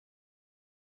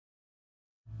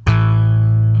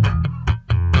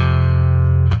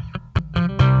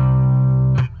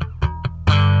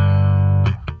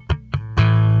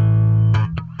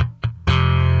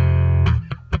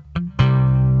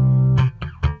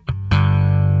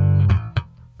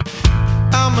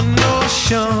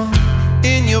position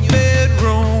in your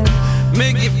bedroom,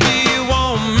 make you feel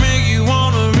warm, make you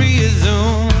wanna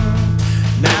resume.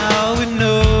 Now we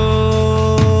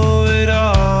know it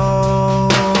all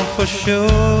for sure.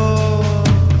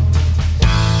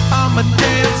 I'm a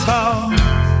dance hall,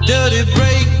 dirty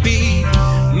break beat,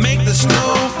 make the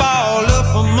snow fall up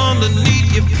from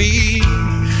underneath your feet.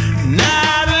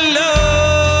 Not alone,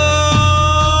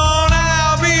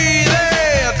 I'll be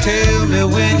there. Tell me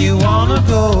when you wanna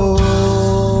go.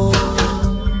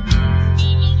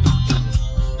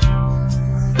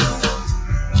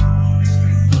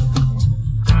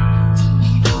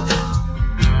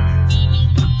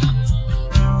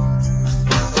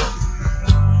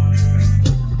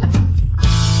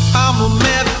 I'm a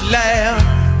meth lab,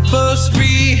 first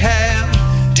rehab,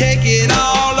 take it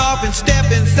all off and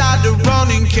step inside the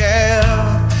running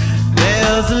cab.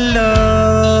 There's a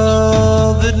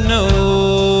love that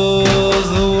knows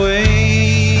the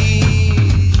way.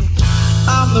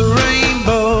 I'm the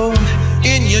rainbow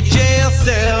in your jail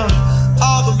cell,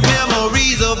 all the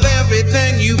memories of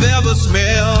everything you've ever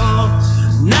smelled.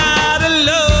 Not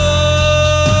alone,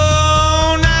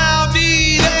 I'll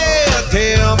be there.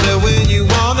 Tell me when you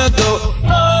wanna go.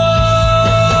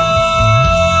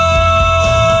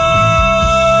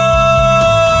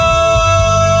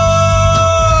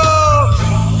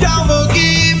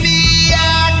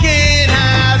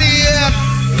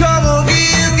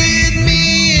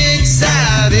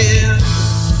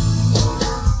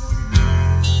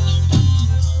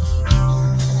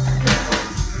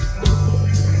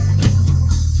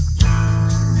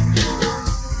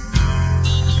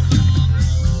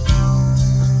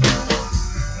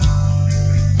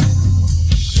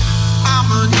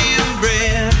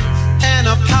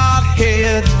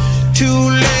 Two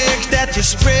legs that you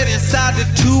spread inside the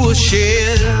tool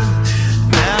shed.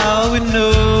 Now we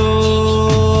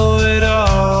know it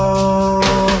all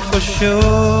for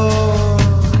sure.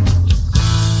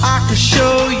 I could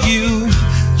show you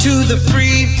to the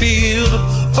free field,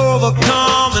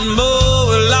 overcome and more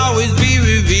will always be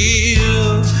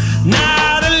revealed.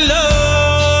 Not alone,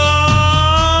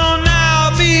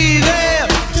 I'll be there.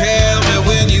 Tell me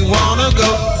when you wanna go.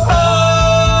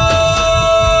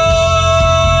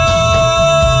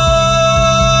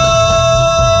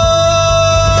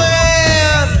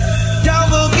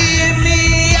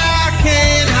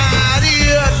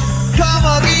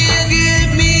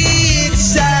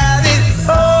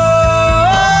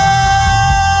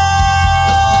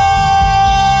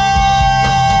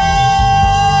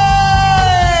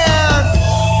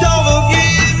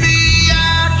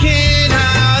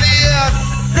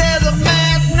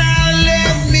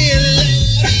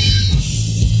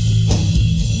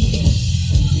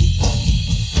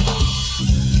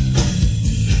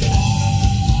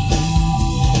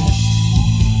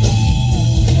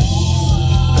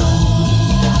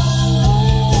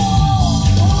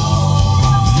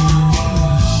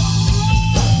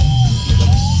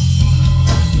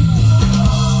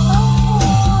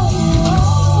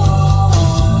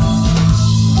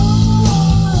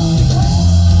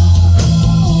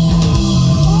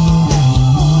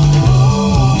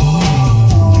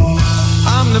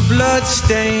 Blood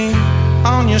stain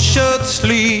on your shirt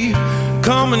sleeve,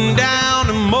 coming down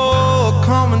and more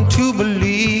coming to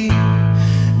believe.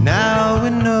 Now we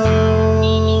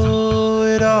know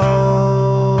it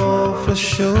all for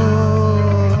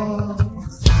sure.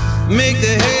 Make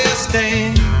the hair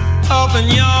stain up in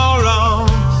your arm,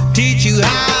 teach you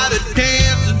how to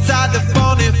dance inside the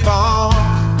funny farm.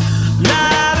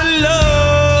 Not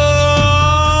alone,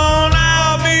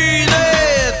 I'll be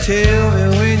there. Tell me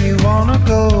when you wanna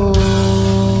go.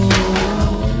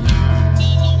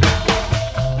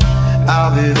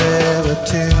 I'll be there, but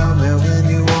tell me when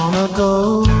you wanna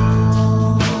go.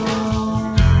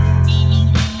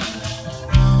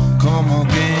 Come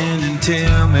again and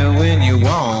tell